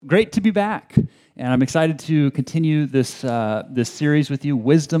great to be back. And I'm excited to continue this series with you,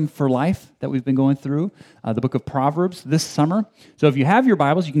 Wisdom for Life, that we've been going through, the book of Proverbs this summer. So if you have your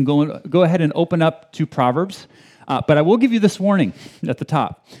Bibles, you can go ahead and open up to Proverbs. But I will give you this warning at the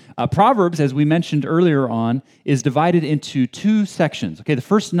top. Proverbs, as we mentioned earlier on, is divided into two sections. Okay, the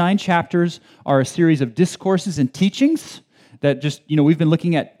first 9 chapters are a series of discourses and teachings that just, we've been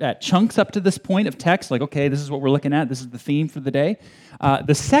looking at chunks up to this point of text, like, okay, this is what we're looking at, this is the theme for the day.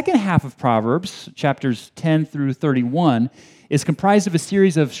 The second half of Proverbs, chapters 10 through 31, is comprised of a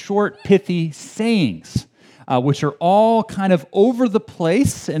series of short, pithy sayings, which are all kind of over the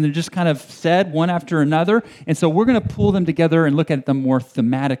place, and they're just kind of said one after another, and so we're going to pull them together and look at them more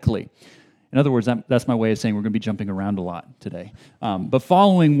thematically. In other words, that's my way of saying we're going to be jumping around a lot today, but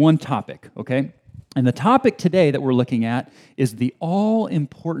following one topic, okay? And the topic today that we're looking at is the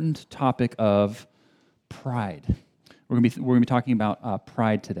all-important topic of pride. We're going to be talking about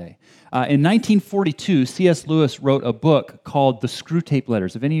pride today. In 1942, C.S. Lewis wrote a book called The Screwtape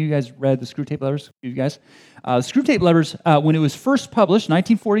Letters. Have any of you guys read The Screwtape Letters? You guys? The Screwtape Letters, when it was first published,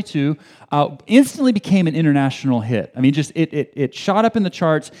 1942, instantly became an international hit. I mean, just it shot up in the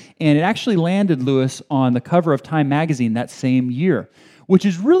charts, and it actually landed Lewis on the cover of Time magazine that same year, which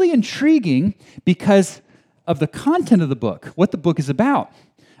is really intriguing because of the content of the book, what the book is about.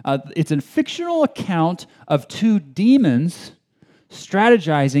 It's a fictional account of 2 demons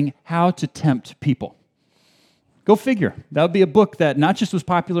strategizing how to tempt people. Go figure. That would be a book that not just was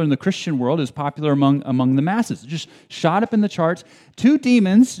popular in the Christian world, it was popular among the masses. It just shot up in the charts. 2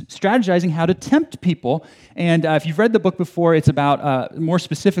 demons strategizing how to tempt people. And if you've read the book before, it's about, more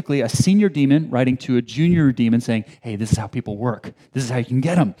specifically, a senior demon writing to a junior demon saying, hey, this is how people work. This is how you can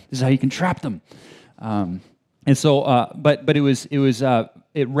get them. This is how you can trap them. And so, but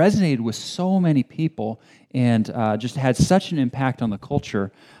it resonated with so many people and just had such an impact on the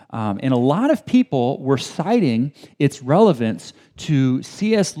culture. And a lot of people were citing its relevance to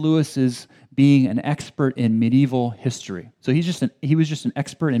C.S. Lewis's being an expert in medieval history. So he was just an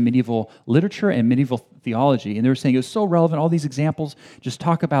expert in medieval literature and medieval theology. And they were saying it was so relevant. All these examples just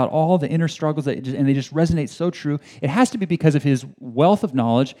talk about all the inner struggles, and they just resonate so true. It has to be because of his wealth of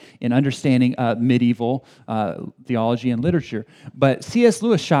knowledge in understanding medieval theology and literature. But C.S.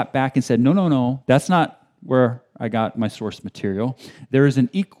 Lewis shot back and said, no, that's not where I got my source material. There is an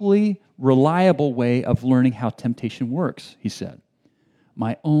equally reliable way of learning how temptation works, he said.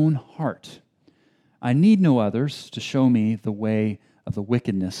 My own heart. I need no others to show me the way of the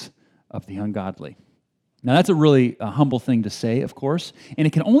wickedness of the ungodly. Now, that's a really humble thing to say, of course, and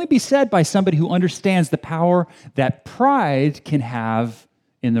it can only be said by somebody who understands the power that pride can have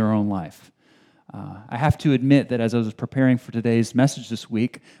in their own life. I have to admit that as I was preparing for today's message this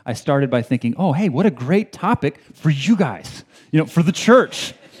week, I started by thinking, oh, hey, what a great topic for you guys, for the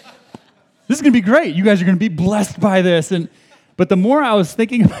church. This is going to be great. You guys are going to be blessed by this. But the more I was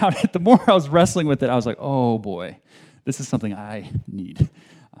thinking about it, the more I was wrestling with it, I was like, oh boy, this is something I need.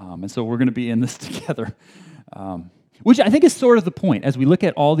 And so we're going to be in this together. Which I think is sort of the point as we look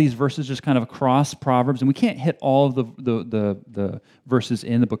at all these verses just kind of across Proverbs, and we can't hit all of the verses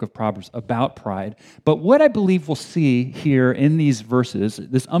in the book of Proverbs about pride, but what I believe we'll see here in these verses,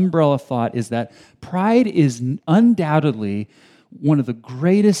 this umbrella thought, is that pride is undoubtedly one of the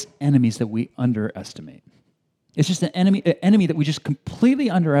greatest enemies that we underestimate. It's just an enemy that we just completely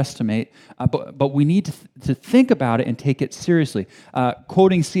underestimate, but we need to think about it and take it seriously.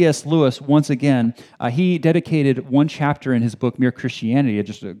 Quoting C.S. Lewis once again, he dedicated one chapter in his book Mere Christianity,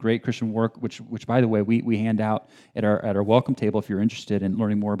 just a great Christian work, which by the way we hand out at our welcome table. If you're interested in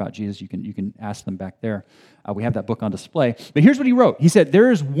learning more about Jesus, you can ask them back there. We have that book on display. But here's what he wrote. He said,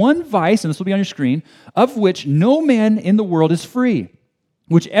 "There is one vice, and this will be on your screen, of which no man in the world is free,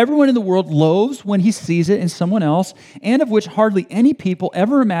 which everyone in the world loathes when he sees it in someone else, and of which hardly any people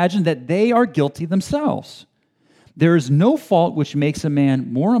ever imagine that they are guilty themselves. There is no fault which makes a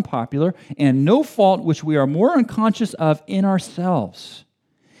man more unpopular, and no fault which we are more unconscious of in ourselves.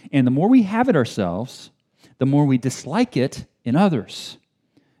 And the more we have it ourselves, the more we dislike it in others."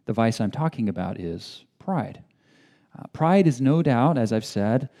 The vice I'm talking about is pride. Pride is no doubt, as I've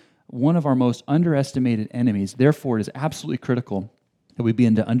said, one of our most underestimated enemies. Therefore, it is absolutely critical that we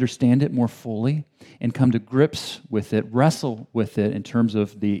begin to understand it more fully and come to grips with it, wrestle with it in terms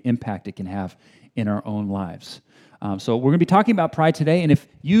of the impact it can have in our own lives. So we're going to be talking about pride today, and if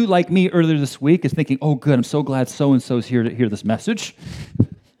you, like me earlier this week, is thinking, oh good, I'm so glad so-and-so is here to hear this message,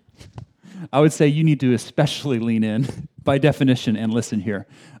 I would say you need to especially lean in by definition and listen here,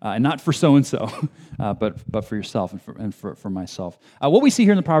 and not for so-and-so, but for yourself and for myself. What we see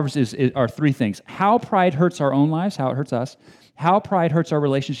here in the Proverbs are 3 things: how pride hurts our own lives, how it hurts us, how pride hurts our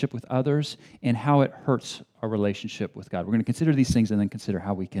relationship with others and how it hurts our relationship with God. We're going to consider these things and then consider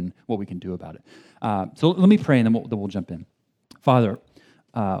what we can do about it. So let me pray, and then we'll jump in. Father,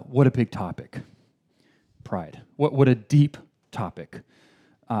 what a big topic, pride. What a deep topic.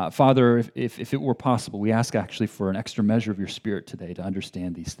 Father, if it were possible, we ask actually for an extra measure of your Spirit today to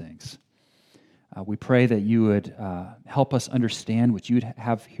understand these things. We pray that you would help us understand what you'd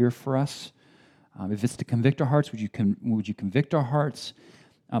have here for us. If it's to convict our hearts, would you convict our hearts?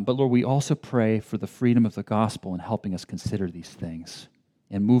 But Lord, we also pray for the freedom of the gospel in helping us consider these things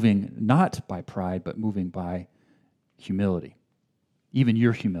and moving not by pride, but moving by humility, even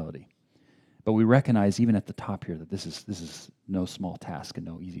your humility. But we recognize even at the top here that this is no small task and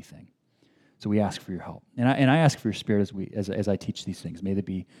no easy thing. So we ask for your help. And I ask for your Spirit as I teach these things. May they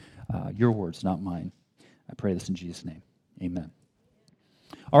be your words, not mine. I pray this in Jesus' name. Amen.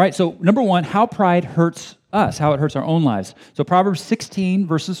 All right, so number one, how pride hurts us, how it hurts our own lives. So Proverbs 16,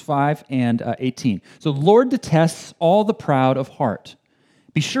 verses 5 and 18. So the Lord detests all the proud of heart.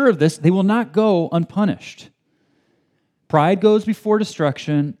 Be sure of this, they will not go unpunished. Pride goes before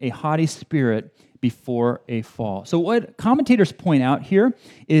destruction, a haughty spirit before a fall. So what commentators point out here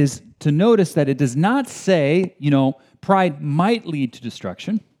is to notice that it does not say, pride might lead to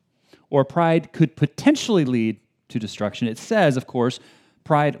destruction, or pride could potentially lead to destruction. It says, of course,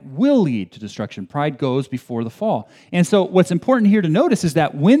 pride will lead to destruction. Pride goes before the fall. And so what's important here to notice is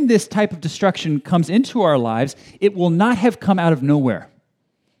that when this type of destruction comes into our lives, it will not have come out of nowhere.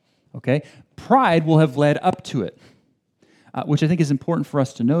 Okay? Pride will have led up to it. Which I think is important for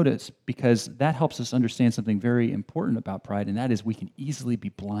us to notice because that helps us understand something very important about pride, and that is we can easily be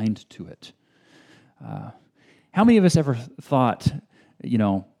blind to it. How many of us ever thought,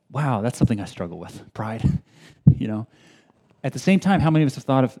 wow, that's something I struggle with, pride? At the same time, how many of us have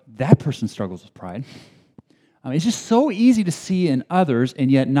thought of that person struggles with pride? It's just so easy to see in others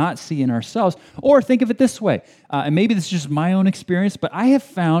and yet not see in ourselves. Or think of it this way, and maybe this is just my own experience, but I have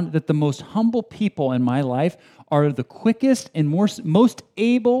found that the most humble people in my life are the quickest and most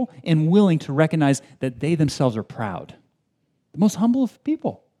able and willing to recognize that they themselves are proud. The most humble of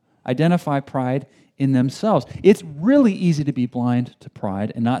people identify pride in themselves. It's really easy to be blind to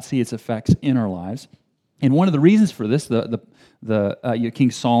pride and not see its effects in our lives. And one of the reasons for this,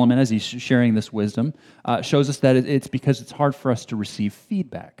 King Solomon, as he's sharing this wisdom, shows us that it's because it's hard for us to receive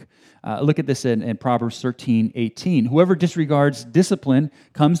feedback. Look at this in Proverbs 13:18. Whoever disregards discipline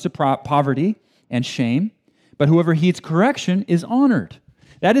comes to poverty and shame, but whoever heeds correction is honored.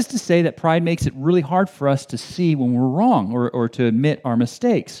 That is to say that pride makes it really hard for us to see when we're wrong or to admit our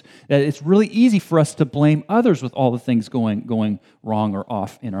mistakes. That it's really easy for us to blame others with all the things going wrong or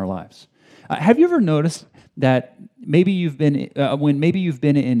off in our lives. Have you ever noticed that maybe you've been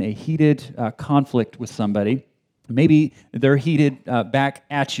in a heated conflict with somebody? Maybe they're heated back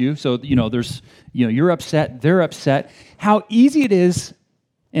at you. So you're upset, they're upset. How easy it is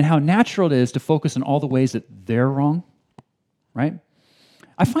and how natural it is to focus on all the ways that they're wrong, right?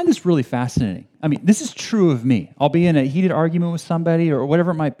 I find this really fascinating. This is true of me. I'll be in a heated argument with somebody or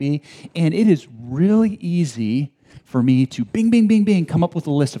whatever it might be, and it is really easy for me to bing, bing, bing, bing, come up with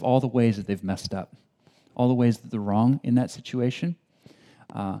a list of all the ways that they've messed up, all the ways that they're wrong in that situation.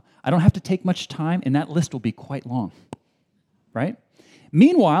 I don't have to take much time, and that list will be quite long, right?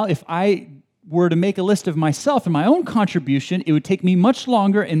 Meanwhile, if I were to make a list of myself and my own contribution, it would take me much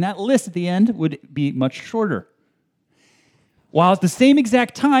longer, and that list at the end would be much shorter. While at the same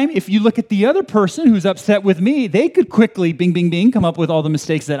exact time, if you look at the other person who's upset with me, they could quickly, bing, bing, bing, come up with all the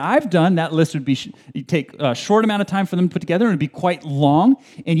mistakes that I've done. That list would take a short amount of time for them to put together, and it would be quite long.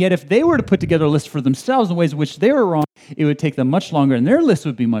 And yet, if they were to put together a list for themselves in ways in which they were wrong, it would take them much longer, and their list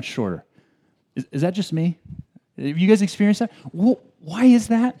would be much shorter. Is that just me? Have you guys experienced that? Well, why is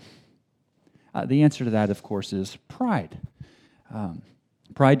that? The answer to that, of course, is pride.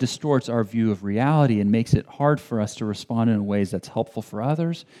 Pride distorts our view of reality and makes it hard for us to respond in ways that's helpful for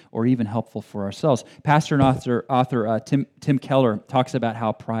others or even helpful for ourselves. Pastor and author Tim Keller talks about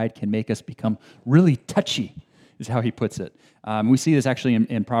how pride can make us become really touchy, is how he puts it. We see this actually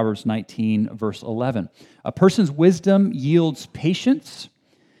in Proverbs 19, verse 11. A person's wisdom yields patience.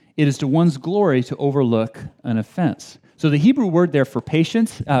 It is to one's glory to overlook an offense. So the Hebrew word there for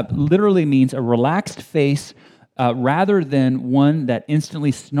patience literally means a relaxed face rather than one that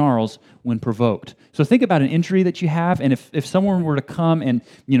instantly snarls when provoked. So think about an injury that you have, and if someone were to come and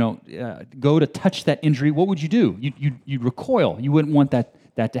go to touch that injury, what would you do? You'd recoil. You wouldn't want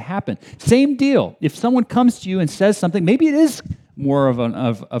that to happen. Same deal. If someone comes to you and says something, maybe it is more of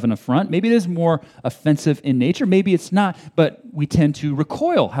an affront, maybe it is more offensive in nature, maybe it's not, but we tend to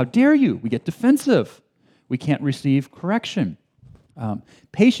recoil. How dare you? We get defensive. We can't receive correction.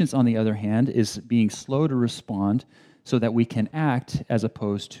 Patience, on the other hand, is being slow to respond so that we can act as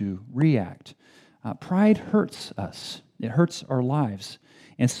opposed to react. Pride hurts us. It hurts our lives.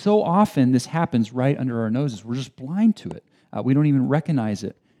 And so often this happens right under our noses. We're just blind to it. We don't even recognize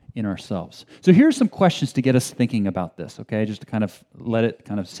it in ourselves. So here's some questions to get us thinking about this, okay? Just to kind of let it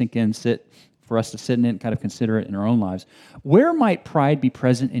kind of sink in, for us to sit in it and kind of consider it in our own lives. Where might pride be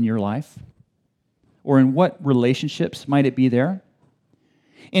present in your life? Or in what relationships might it be there?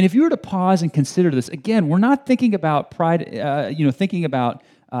 And if you were to pause and consider this, again, we're not thinking about pride, thinking about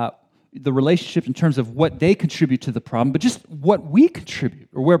the relationship in terms of what they contribute to the problem, but just what we contribute,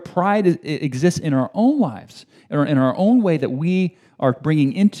 or where pride exists in our own lives, or in our own way that we are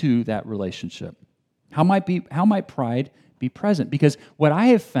bringing into that relationship. How might pride be present? Because what I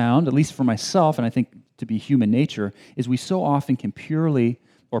have found, at least for myself, and I think to be human nature, is we so often can purely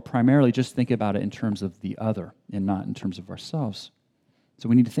or primarily just think about it in terms of the other and not in terms of ourselves. So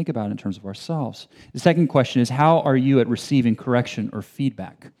we need to think about it in terms of ourselves. The second question is, how are you at receiving correction or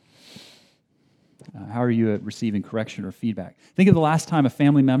feedback? How are you at receiving correction or feedback? Think of the last time a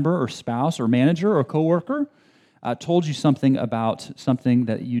family member or spouse or manager or coworker told you something about something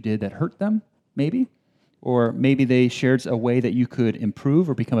that you did that hurt them, maybe. Or maybe they shared a way that you could improve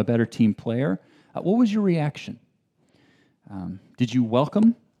or become a better team player. What was your reaction? Did you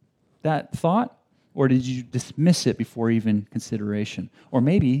welcome that thought? Or did you dismiss it before even consideration? Or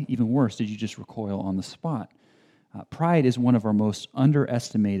maybe, even worse, did you just recoil on the spot? Pride is one of our most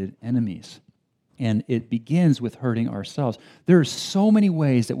underestimated enemies. And it begins with hurting ourselves. There are so many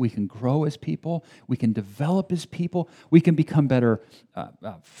ways that we can grow as people, we can develop as people, we can become better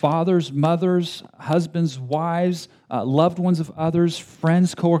fathers, mothers, husbands, wives, loved ones of others,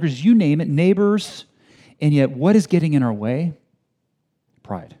 friends, coworkers, you name it, neighbors. And yet, what is getting in our way?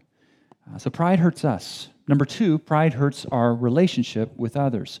 Pride. So pride hurts us. Number two, pride hurts our relationship with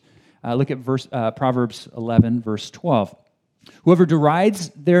others. Look at Proverbs 11, verse 12. Whoever derides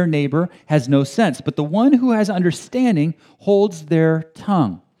their neighbor has no sense, but the one who has understanding holds their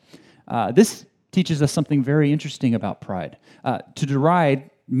tongue. This teaches us something very interesting about pride. To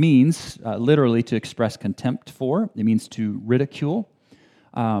deride means literally to express contempt for. It means to ridicule.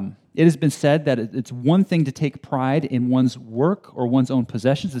 It has been said that it's one thing to take pride in one's work or one's own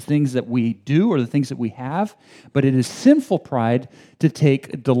possessions, the things that we do or the things that we have, but it is sinful pride to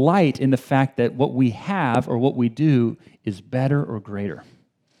take delight in the fact that what we have or what we do is better or greater.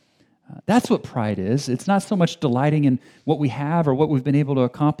 That's what pride is. It's not so much delighting in what we have or what we've been able to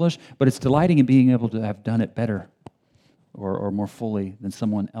accomplish, but it's delighting in being able to have done it better or more fully than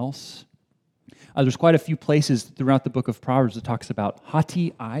someone else. There's quite a few places throughout the book of Proverbs that talks about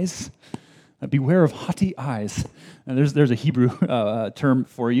haughty eyes. Beware of haughty eyes. There's a Hebrew term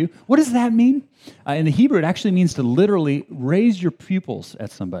for you. What does that mean? In the Hebrew, it actually means to literally raise your pupils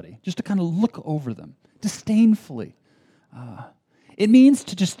at somebody, just to kind of look over them disdainfully. It means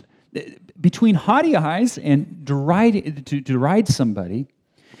to just, between haughty eyes and to deride somebody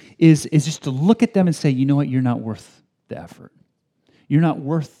is just to look at them and say, you know what, you're not worth the effort. You're not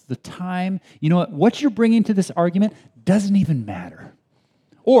worth the time. You know what you're bringing to this argument doesn't even matter.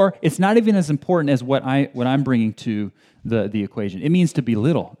 Or it's not even as important as what I'm bringing to the equation. It means to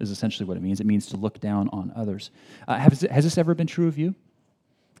belittle is essentially what it means. It means to look down on others. Has this ever been true of you?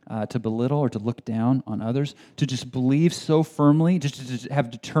 To belittle or to look down on others? To just believe so firmly, just to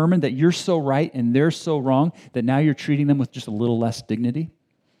have determined that you're so right and they're so wrong that now you're treating them with just a little less dignity?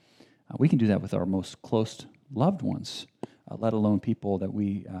 We can do that with our most close loved ones. Let alone people that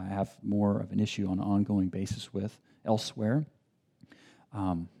we have more of an issue on an ongoing basis with elsewhere.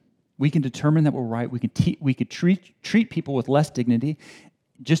 We can determine that we're right. We could treat people with less dignity,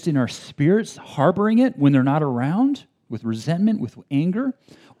 just in our spirits, harboring it when they're not around, with resentment, with anger,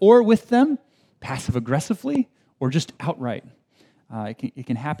 or with them passive-aggressively, or just outright. It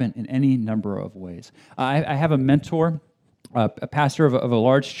can happen in any number of ways. I have a mentor, a pastor of a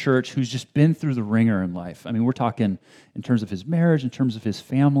large church who's just been through the ringer in life. I mean, we're talking in terms of his marriage, in terms of his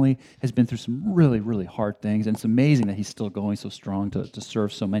family, has been through some really, really hard things, and it's amazing that he's still going so strong to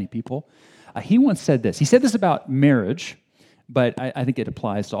serve so many people. He once said this. He said this about marriage, but I think it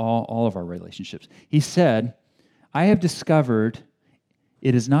applies to all of our relationships. He said, I have discovered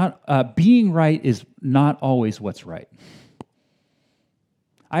it is not, being right is not always what's right.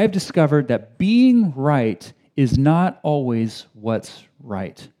 I have discovered that being right is not always what's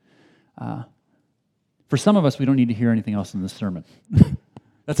right. For some of us, we don't need to hear anything else in this sermon.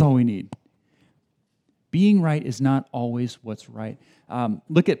 That's all we need. Being right is not always what's right.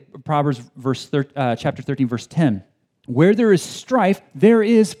 Look at Proverbs chapter 13, verse 10. Where there is strife, there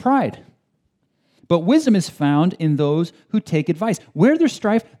is pride. but wisdom is found in those who take advice. Where there's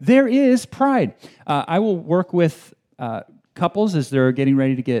strife, there is pride. I will work with couples as they're getting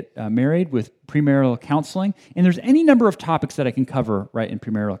ready to get married with premarital counseling, and there's any number of topics that I can cover right in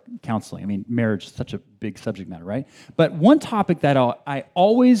premarital counseling. I mean, marriage is such a big subject matter, right? But one topic that I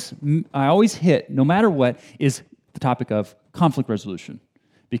always hit, no matter what, is the topic of conflict resolution,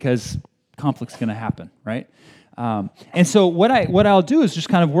 because conflict's going to happen, right? And so what I'll do is just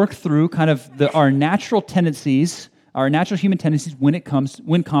kind of work through kind of our natural tendencies, our natural human tendencies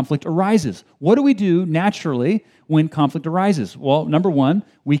when conflict arises. What do we do naturally when conflict arises? Well, number one,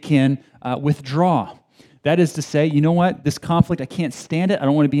 we can withdraw. That is to say, you know what, this conflict, I can't stand it. I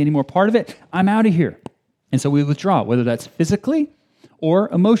don't want to be any more part of it. I'm out of here. And so we withdraw, whether that's physically or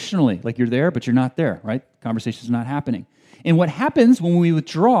emotionally, like you're there, but you're not there, right? Conversation's not happening. And what happens when we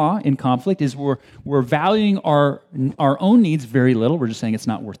withdraw in conflict is we're valuing our own needs very little. We're just saying it's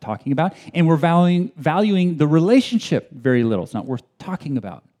not worth talking about. And we're valuing the relationship very little. It's not worth talking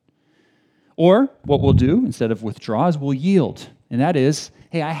about. Or what we'll do instead of withdraw is we'll yield. And that is,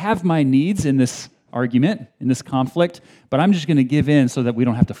 hey, I have my needs in this argument, in this conflict, but I'm just going to give in so that we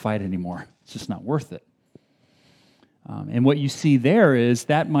don't have to fight anymore. It's just not worth it. And what you see there is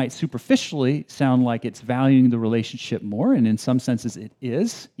that might superficially sound like it's valuing the relationship more, and in some senses it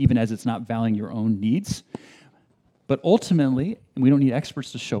is, even as it's not valuing your own needs. But ultimately, and we don't need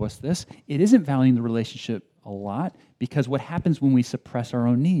experts to show us this, it isn't valuing the relationship a lot, because what happens when we suppress our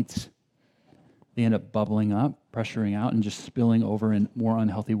own needs? They end up bubbling up, pressuring out, and just spilling over in more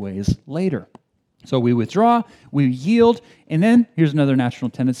unhealthy ways later. So we withdraw, we yield, and then here's another natural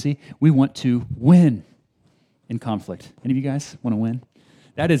tendency. We want to win in conflict. Any of you guys want to win?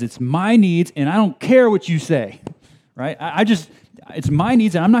 That is, it's my needs, and I don't care what you say, right? It's my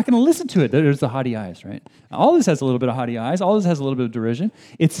needs, and I'm not going to listen to it. There's the haughty eyes, right? All this has a little bit of haughty eyes. All this has a little bit of derision.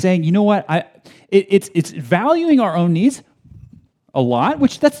 It's saying, you know what? It's valuing our own needs a lot,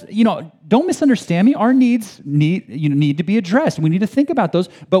 which don't misunderstand me. Our needs need to be addressed. We need to think about those.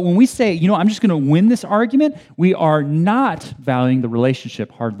 But when we say, I'm just going to win this argument, we are not valuing the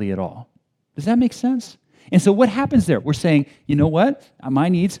relationship hardly at all. Does that make sense? And so what happens there? We're saying, you know what? My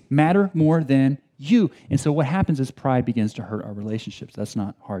needs matter more than you. And so what happens is pride begins to hurt our relationships. That's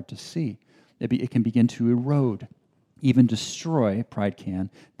not hard to see. It can begin to erode, even destroy, pride can,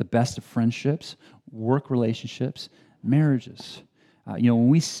 the best of friendships, work relationships, marriages. When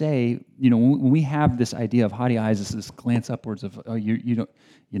we say, when we have this idea of haughty eyes, this glance upwards of,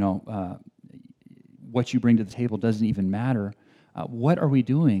 what you bring to the table doesn't even matter. What are we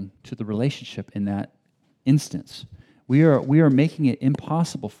doing to the relationship in that instance? We are making it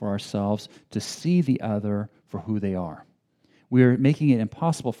impossible for ourselves to see the other for who they are. We are making it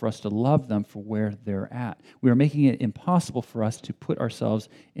impossible for us to love them for where they're at. We are making it impossible for us to put ourselves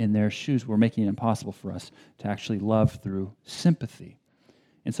in their shoes. We're making it impossible for us to actually love through sympathy.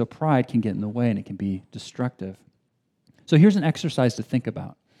 And so pride can get in the way, and it can be destructive. So here's an exercise to think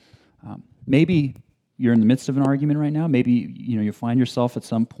about. Maybe you're in the midst of an argument right now. Maybe you find yourself at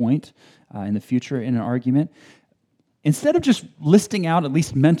some point in the future in an argument. Instead of just listing out, at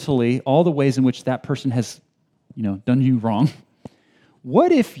least mentally, all the ways in which that person has done you wrong,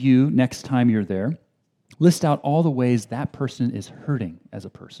 what if you, next time you're there, list out all the ways that person is hurting as a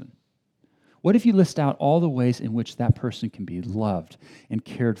person? What if you list out all the ways in which that person can be loved and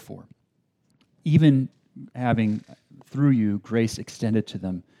cared for, even having, through you, grace extended to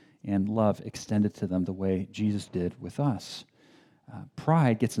them and love extended to them the way Jesus did with us?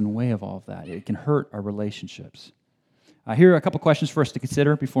 Pride gets in the way of all of that. It can hurt our relationships. Here are a couple questions for us to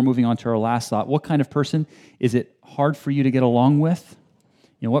consider before moving on to our last thought. What kind of person is it hard for you to get along with?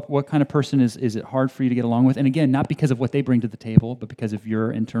 What kind of person is it hard for you to get along with? And again, not because of what they bring to the table, but because of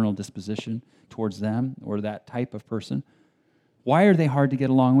your internal disposition towards them or that type of person. Why are they hard to get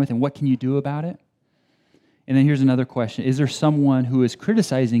along with, and what can you do about it? And then here's another question. Is there someone who is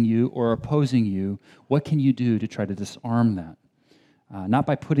criticizing you or opposing you? What can you do to try to disarm that? Not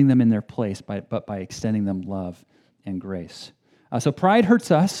by putting them in their place, but by extending them love and grace. So pride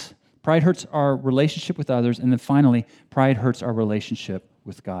hurts us. Pride hurts our relationship with others. And then finally, pride hurts our relationship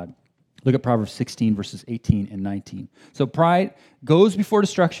with God. Look at Proverbs 16, verses 18 and 19. So pride goes before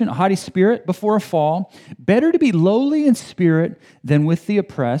destruction, a haughty spirit before a fall. Better to be lowly in spirit than with the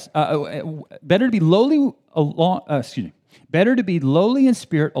oppressed. Better to be lowly in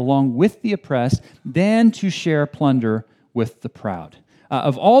spirit along with the oppressed than to share plunder with the proud.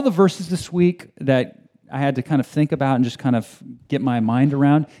 Of all the verses this week that I had to kind of think about and just kind of get my mind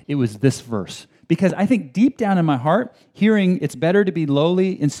around, it was this verse. Because I think deep down in my heart, hearing it's better to be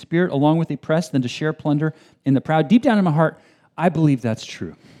lowly in spirit along with the oppressed than to share plunder in the proud, deep down in my heart, I believe that's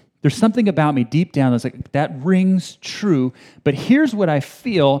true. There's something about me deep down that's like, that rings true, but here's what I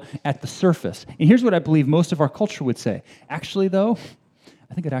feel at the surface. And here's what I believe most of our culture would say. Actually, though,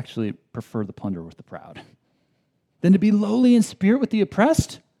 I think I'd actually prefer the plunder with the proud than to be lowly in spirit with the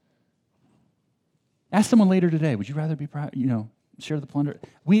oppressed. Ask someone later today, would you rather be proud, share the plunder?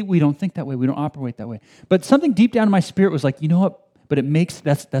 We don't think that way. We don't operate that way. But something deep down in my spirit was like, you know what? But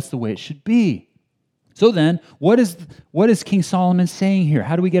that's the way it should be. So then, what is King Solomon saying here?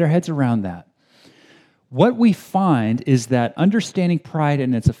 How do we get our heads around that? What we find is that understanding pride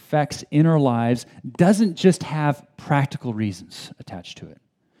and its effects in our lives doesn't just have practical reasons attached to it.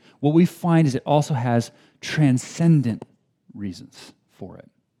 What we find is it also has transcendent reasons for it.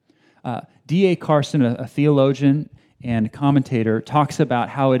 D.A. Carson, a theologian and commentator, talks about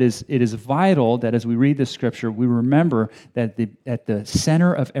how it is vital that as we read this scripture, we remember that at the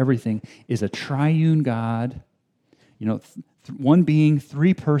center of everything is a triune God, one being,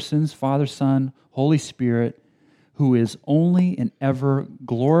 three persons, Father, Son, Holy Spirit, who is only and ever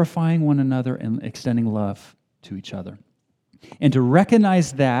glorifying one another and extending love to each other. And to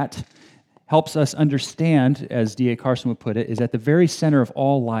recognize that helps us understand, as D.A. Carson would put it, is at the very center of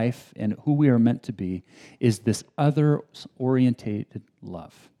all life and who we are meant to be is this others-orientated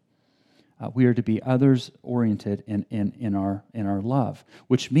love. We are to be others-oriented in our love,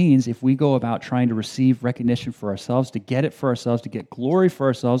 which means if we go about trying to receive recognition for ourselves, to get it for ourselves, to get glory for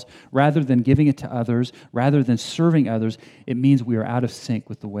ourselves, rather than giving it to others, rather than serving others, it means we are out of sync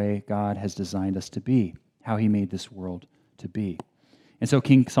with the way God has designed us to be, how He made this world to be. And so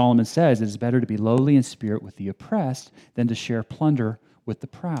King Solomon says it is better to be lowly in spirit with the oppressed than to share plunder with the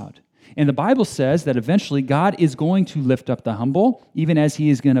proud. And the Bible says that eventually God is going to lift up the humble, even as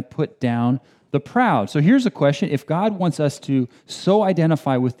He is going to put down the proud. So here's a question. If God wants us to so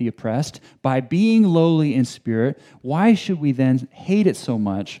identify with the oppressed by being lowly in spirit, why should we then hate it so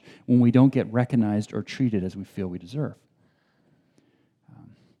much when we don't get recognized or treated as we feel we deserve?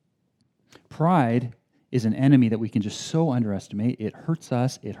 Pride is an enemy that we can just so underestimate. It hurts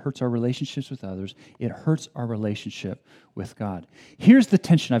us. It hurts our relationships with others. It hurts our relationship with God. Here's the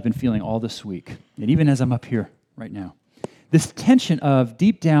tension I've been feeling all this week, and even as I'm up here right now. This tension of,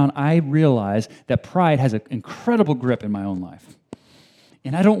 deep down, I realize that pride has an incredible grip in my own life.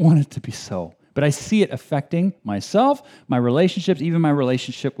 And I don't want it to be so. But I see it affecting myself, my relationships, even my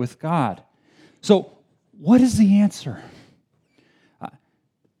relationship with God. So what is the answer?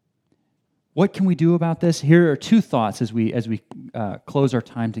 What can we do about this? Here are two thoughts as we close our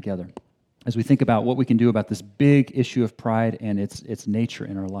time together, as we think about what we can do about this big issue of pride and its nature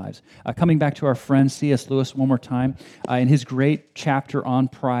in our lives. Coming back to our friend C.S. Lewis one more time, in his great chapter on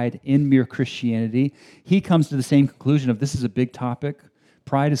pride in Mere Christianity, he comes to the same conclusion of this is a big topic.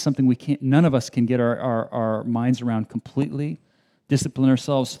 Pride is something none of us can get our minds around completely, discipline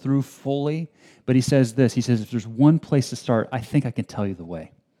ourselves through fully. But he says this, he says, if there's one place to start, I think I can tell you the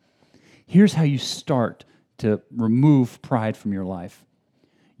way. Here's how you start to remove pride from your life.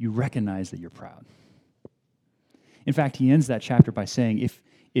 You recognize that you're proud. In fact, he ends that chapter by saying,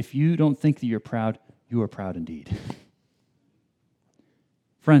 if you don't think that you're proud, you are proud indeed.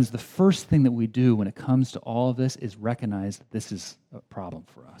 Friends, the first thing that we do when it comes to all of this is recognize that this is a problem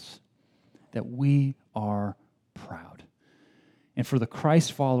for us, that we are proud. And for the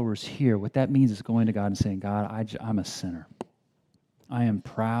Christ followers here, what that means is going to God and saying, God, I'm a sinner. I am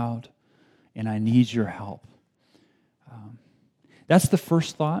proud. And I need your help. That's the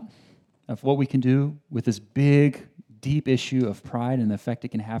first thought of what we can do with this big, deep issue of pride and the effect it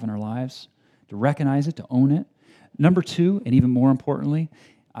can have in our lives, to recognize it, to own it. Number two, and even more importantly,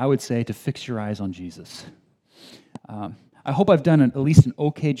 I would say to fix your eyes on Jesus. I hope I've done at least an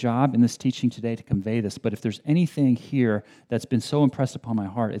okay job in this teaching today to convey this, but if there's anything here that's been so impressed upon my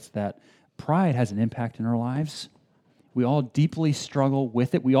heart, it's that pride has an impact in our lives. We all deeply struggle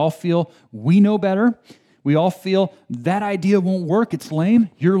with it. We all feel we know better. We all feel that idea won't work. It's lame.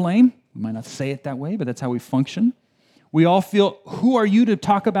 You're lame. We might not say it that way, but that's how we function. We all feel, who are you to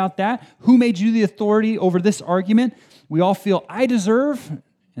talk about that? Who made you the authority over this argument? We all feel, I deserve,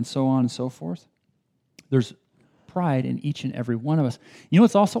 and so on and so forth. There's pride in each and every one of us. You know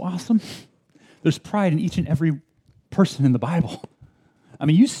what's also awesome? There's pride in each and every person in the Bible. I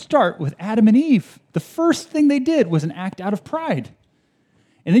mean, you start with Adam and Eve. The first thing they did was an act out of pride.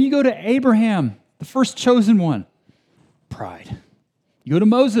 And then you go to Abraham, the first chosen one. Pride. You go to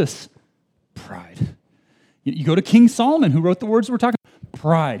Moses. Pride. You go to King Solomon, who wrote the words we're talking about.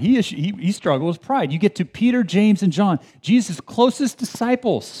 Pride. He struggled with pride. You get to Peter, James, and John, Jesus' closest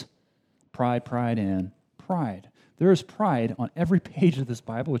disciples. Pride, pride, and pride. There is pride on every page of this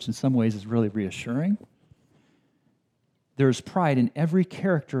Bible, which in some ways is really reassuring. There's pride in every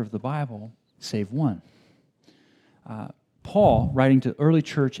character of the Bible, save one. Paul, writing to the early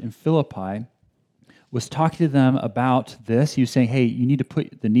church in Philippi, was talking to them about this. He was saying, hey, you need to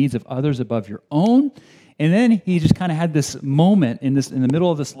put the needs of others above your own. And then he just kind of had this moment in the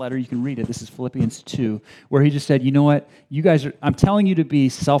middle of this letter. You can read it. This is Philippians 2, where he just said, you know what? You guys I'm telling you to be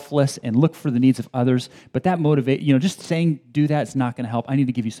selfless and look for the needs of others, but that just saying do that is not going to help. I need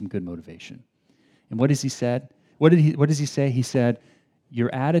to give you some good motivation. And what has he said? What does he say? He said,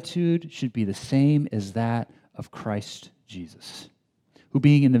 your attitude should be the same as that of Christ Jesus, who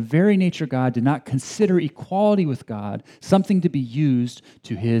being in the very nature God did not consider equality with God something to be used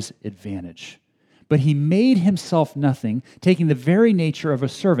to his advantage. But he made himself nothing, taking the very nature of a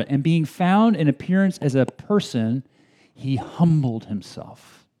servant, and being found in appearance as a person, he humbled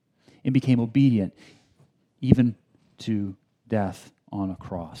himself and became obedient, even to death on a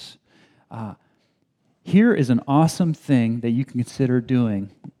cross. Here is an awesome thing that you can consider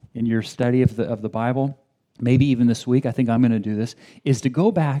doing in your study of the Bible, maybe even this week. I think I'm going to do this, is to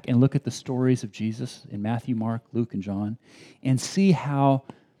go back and look at the stories of Jesus in Matthew, Mark, Luke, and John, and see how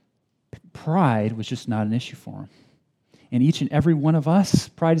pride was just not an issue for him. In each and every one of us,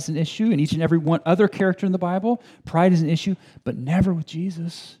 pride is an issue. In each and every one other character in the Bible, pride is an issue, but never with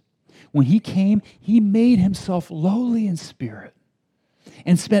Jesus. When he came, he made himself lowly in spirit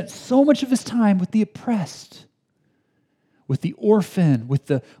and spent so much of his time with the oppressed, with the orphan, with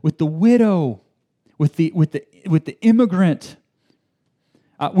the widow, with the immigrant,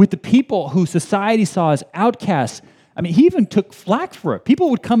 with the people who society saw as outcasts. I mean, he even took flack for it. People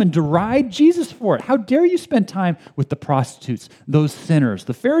would come and deride Jesus for it. How dare you spend time with the prostitutes, those sinners?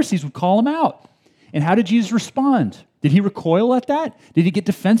 The Pharisees would call him out. And how did Jesus respond? Did he recoil at that? Did he get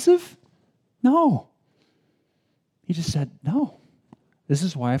defensive? No. He just said, no, this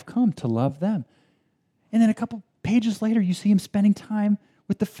is why I've come, to love them. And then a couple pages later, you see him spending time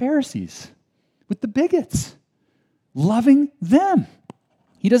with the Pharisees, with the bigots, loving them.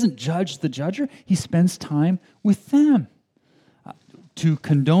 He doesn't judge the judger. He spends time with them. To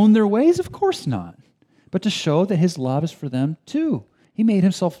condone their ways? Of course not. But to show that his love is for them too. He made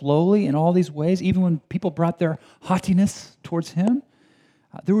himself lowly in all these ways, even when people brought their haughtiness towards him.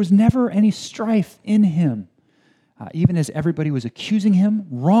 There was never any strife in him, even as everybody was accusing him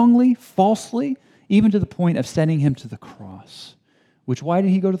wrongly, falsely, even to the point of sending him to the cross. Why did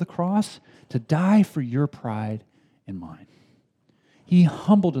he go to the cross? To die for your pride and mine. He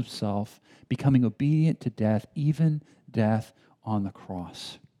humbled himself, becoming obedient to death, even death on the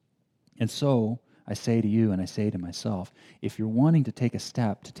cross. And so, I say to you and I say to myself, if you're wanting to take a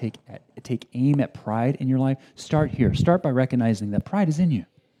step to take aim at pride in your life, start here. Start by recognizing that pride is in you,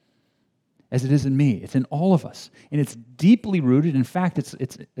 as it is in me. It's in all of us. And it's deeply rooted. In fact,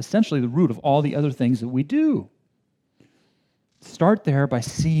 it's essentially the root of all the other things that we do. Start there by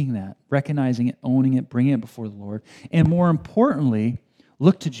seeing that, recognizing it, owning it, bringing it before the Lord. And more importantly,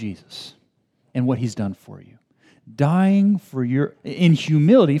 look to Jesus and what he's done for you. Dying in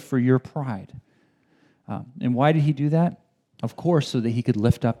humility for your pride. And why did he do that? Of course, so that he could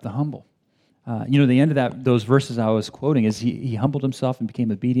lift up the humble. The end of those verses I was quoting is he humbled himself and became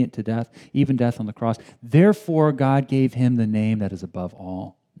obedient to death, even death on the cross. Therefore, God gave him the name that is above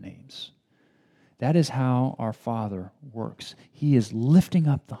all names. That is how our Father works. He is lifting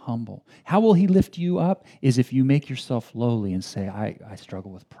up the humble. How will he lift you up? Is if you make yourself lowly and say, I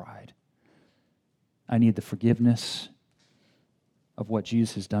struggle with pride. I need the forgiveness of what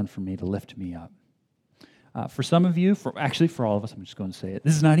Jesus has done for me to lift me up. For some of you, for all of us, I'm just going to say it,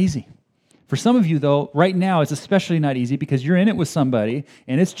 this is not easy. For some of you, though, right now it's especially not easy because you're in it with somebody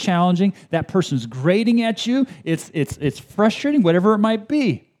and it's challenging. That person's grating at you. It's frustrating, whatever it might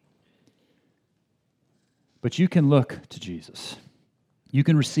be. But you can look to Jesus. You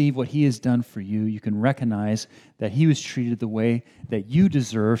can receive what he has done for you. You can recognize that he was treated the way that you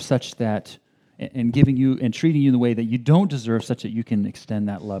deserve, such that, and giving you and treating you in the way that you don't deserve, such that you can extend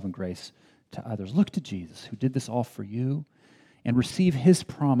that love and grace to others. Look to Jesus, who did this all for you, and receive his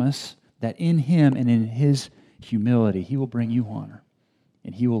promise that in him and in his humility, he will bring you honor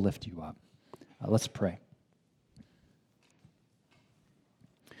and he will lift you up. Let's pray.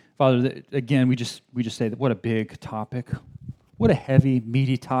 Father, again, we just say that what a big topic. What a heavy,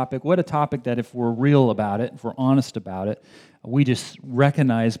 meaty topic. What a topic that if we're real about it, if we're honest about it, we just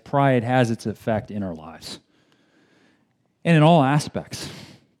recognize pride has its effect in our lives. And in all aspects.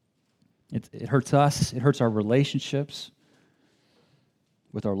 It hurts us. It hurts our relationships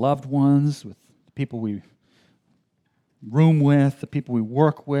with our loved ones, with the people we room with, the people we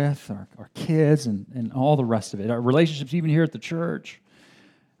work with, our kids, and all the rest of it. Our relationships even here at the church.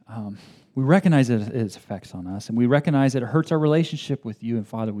 We recognize that its effects on us, and we recognize that it hurts our relationship with you. And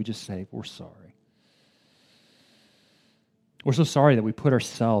Father, we just say, we're sorry. We're so sorry that we put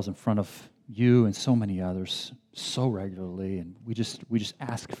ourselves in front of you and so many others so regularly, and we just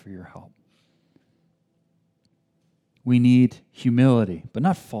ask for your help. We need humility, but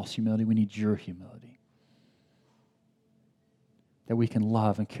not false humility. We need your humility. That we can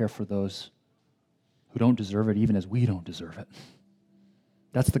love and care for those who don't deserve it, even as we don't deserve it.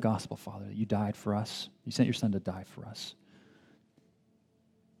 That's the gospel, Father, that you died for us. You sent your Son to die for us.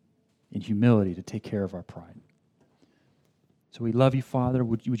 In humility to take care of our pride. So we love you, Father.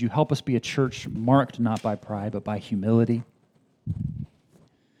 Would you help us be a church marked not by pride, but by humility?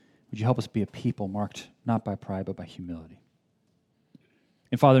 Would you help us be a people marked not by pride, but by humility?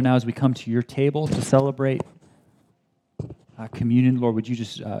 And Father, now as we come to your table to celebrate communion, Lord, would you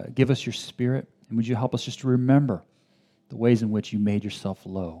just give us your Spirit, and would you help us just to remember the ways in which you made yourself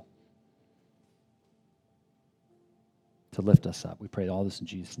low to lift us up. We pray all this in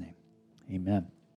Jesus' name. Amen.